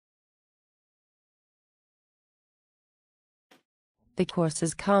The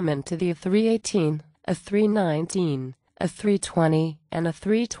courses common to the A318, A319, A320, and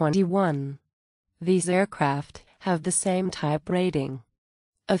A321. These aircraft have the same type rating.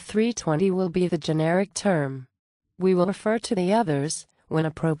 A320 will be the generic term. We will refer to the others when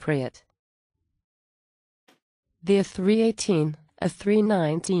appropriate. The A318,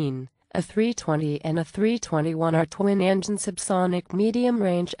 A319, A320 and A321 are twin-engine subsonic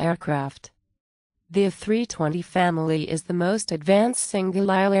medium-range aircraft. The A320 family is the most advanced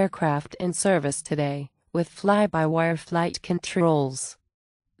single-aisle aircraft in service today, with fly-by-wire flight controls.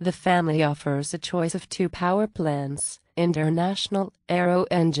 The family offers a choice of two power plants, International Aero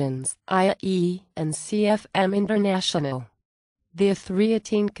engines, IE and CFM International. The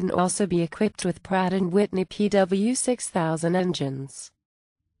A318 can also be equipped with Pratt & Whitney PW6000 engines.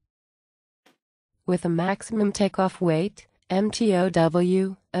 With a maximum takeoff weight,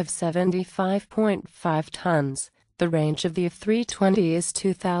 MTOW, of 75.5 tons, the range of the A320 is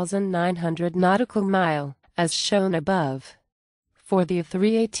 2,900 nautical miles, as shown above. For the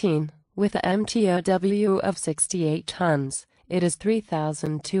A318, with a MTOW of 68 tons, it is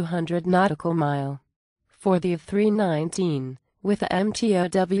 3,200 nautical miles. For the A319, with a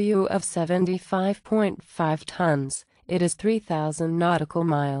MTOW of 75.5 tons, it is 3,000 nautical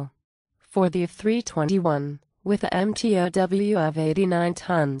miles. For the A321, with a MTOW of 89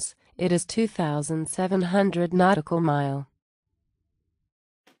 tons, it is 2,700 nautical miles.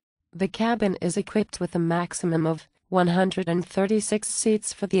 The cabin is equipped with a maximum of 136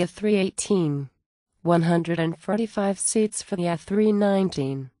 seats for the A318, 145 seats for the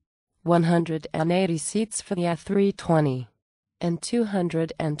A319, 180 seats for the A320, and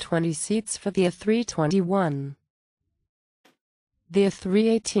 220 seats for the A321. The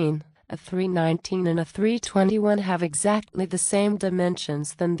A318, A319 and A321 have exactly the same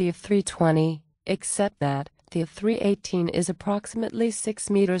dimensions than the A320, except that the A318 is approximately 6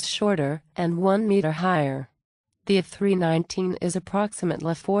 meters shorter and 1 meter higher. The A319 is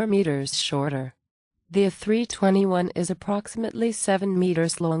approximately 4 meters shorter. The A321 is approximately 7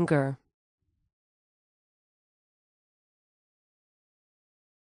 meters longer.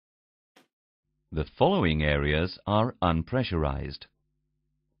 The following areas are unpressurized: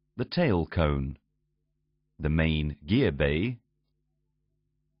 the tail cone, the main gear bay,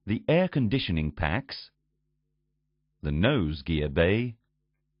 the air conditioning packs, the nose gear bay,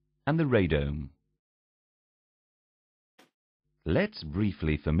 and the radome. Let's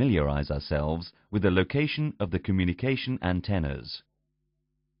briefly familiarize ourselves with the location of the communication antennas.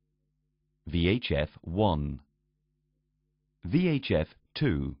 VHF 1, VHF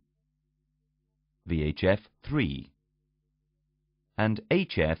 2, VHF 3, and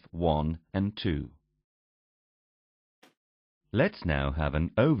HF 1 and 2. Let's now have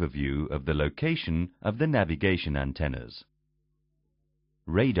an overview of the location of the navigation antennas.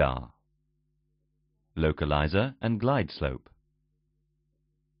 Radar, localizer and glide slope,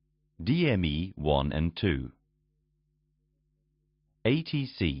 DME 1 and 2,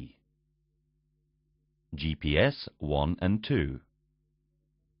 ATC, GPS 1 and 2,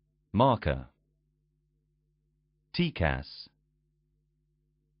 marker, TCAS,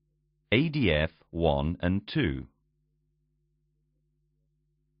 ADF 1 and 2,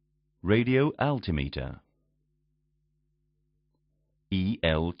 radio altimeter,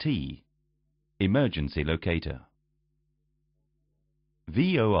 ELT, emergency locator,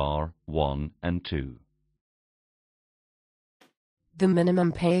 VOR 1 and 2. The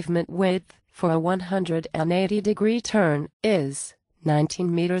minimum pavement width for a 180-degree turn is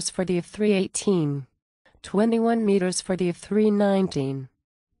 19 meters for the A318, 21 meters for the A319,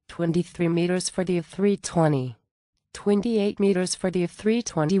 23 meters for the A320, 28 meters for the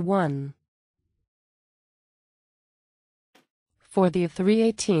A321. For the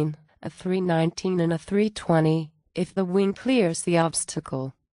A318, A319 and A320, if the wing clears the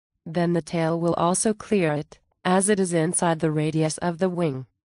obstacle, then the tail will also clear it, as it is inside the radius of the wing.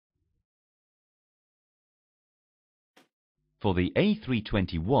 For the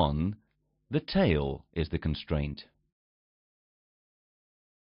A321, the tail is the constraint.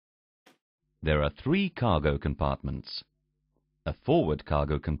 There are 3 cargo compartments: a forward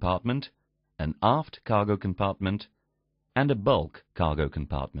cargo compartment, an aft cargo compartment, and a bulk cargo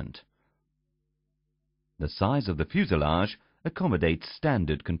compartment. The size of the fuselage accommodates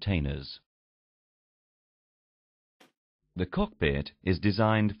standard containers. The cockpit is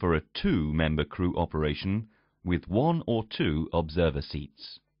designed for a 2-member crew operation with 1 or 2 observer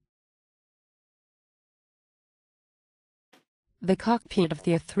seats. The cockpit of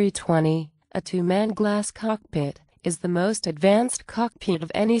the A320, a 2-man glass cockpit, is the most advanced cockpit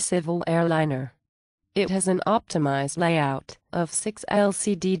of any civil airliner. It has an optimized layout of 6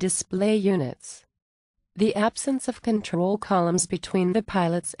 LCD display units. The absence of control columns between the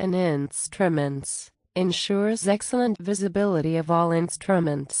pilots and instruments ensures excellent visibility of all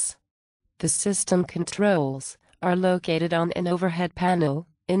instruments. The system controls are located on an overhead panel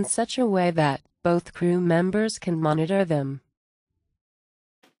in such a way that both crew members can monitor them.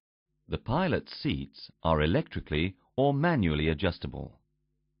 The pilot's seats are electrically or manually adjustable.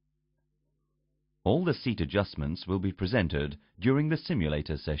 All the seat adjustments will be presented during the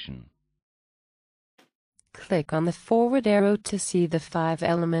simulator session. Click on the forward arrow to see the 5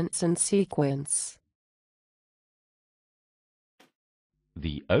 elements in sequence.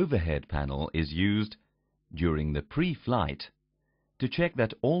 The overhead panel is used during the pre-flight to check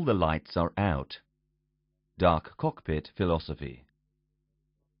that all the lights are out, dark cockpit philosophy,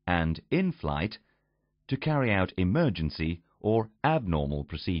 and in flight to carry out emergency or abnormal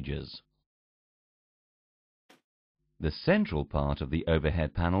procedures. The central part of the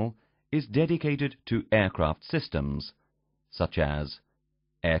overhead panel is dedicated to aircraft systems such as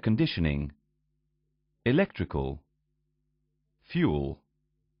air conditioning, electrical, fuel,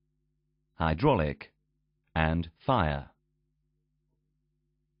 hydraulic, and fire.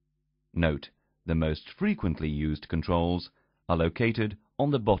 Note, the most frequently used controls are located on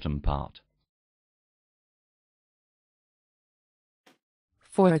the bottom part.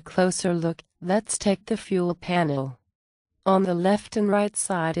 For a closer look, let's take the fuel panel. On the left and right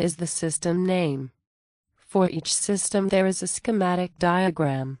side is the system name. For each system there is a schematic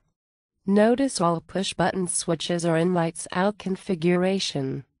diagram. Notice all push-button switches are in lights out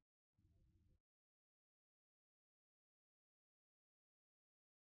configuration.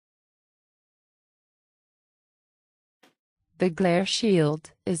 The glare shield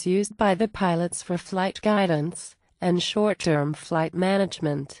is used by the pilots for flight guidance and short-term flight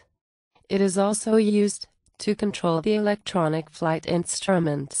management. It is also used to control the electronic flight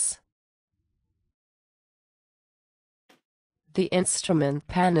instruments. The instrument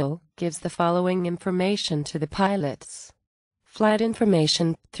panel gives the following information to the pilots. Flight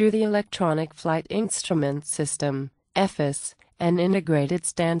information through the Electronic Flight Instrument System, EFIS, and Integrated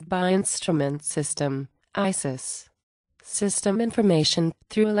Standby Instrument System, ISIS. System information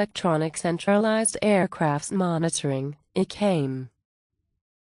through Electronic Centralized Aircraft Monitoring, ECAM.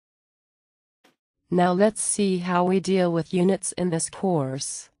 Now let's see how we deal with units in this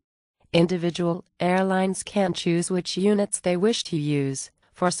course. Individual airlines can choose which units they wish to use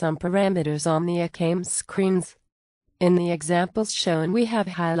for some parameters on the ECAM screens. In the examples shown, we have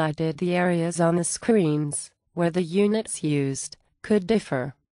highlighted the areas on the screens where the units used could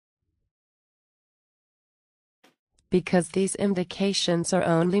differ. Because these indications are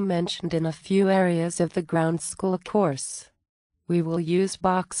only mentioned in a few areas of the ground school course, we will use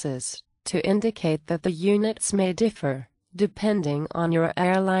boxes to indicate that the units may differ, depending on your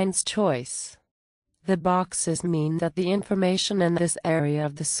airline's choice. The boxes mean that the information in this area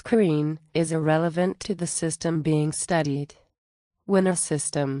of the screen is irrelevant to the system being studied. When a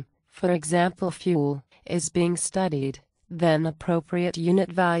system, for example fuel, is being studied, then appropriate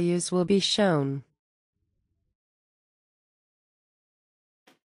unit values will be shown.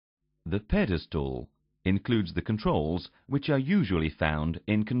 The pedestal includes the controls which are usually found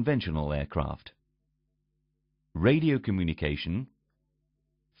in conventional aircraft. Radio communication,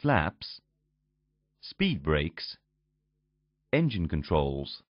 flaps, speed brakes, engine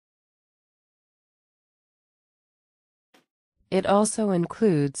controls. It also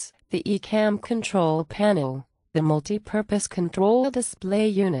includes the ECAM control panel, the multi-purpose control display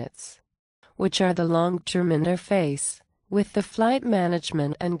units, which are the long-term interface with the flight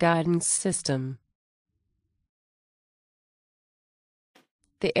management and guidance system.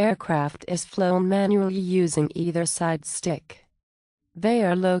 The aircraft is flown manually using either side stick. They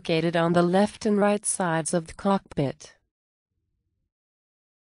are located on the left and right sides of the cockpit.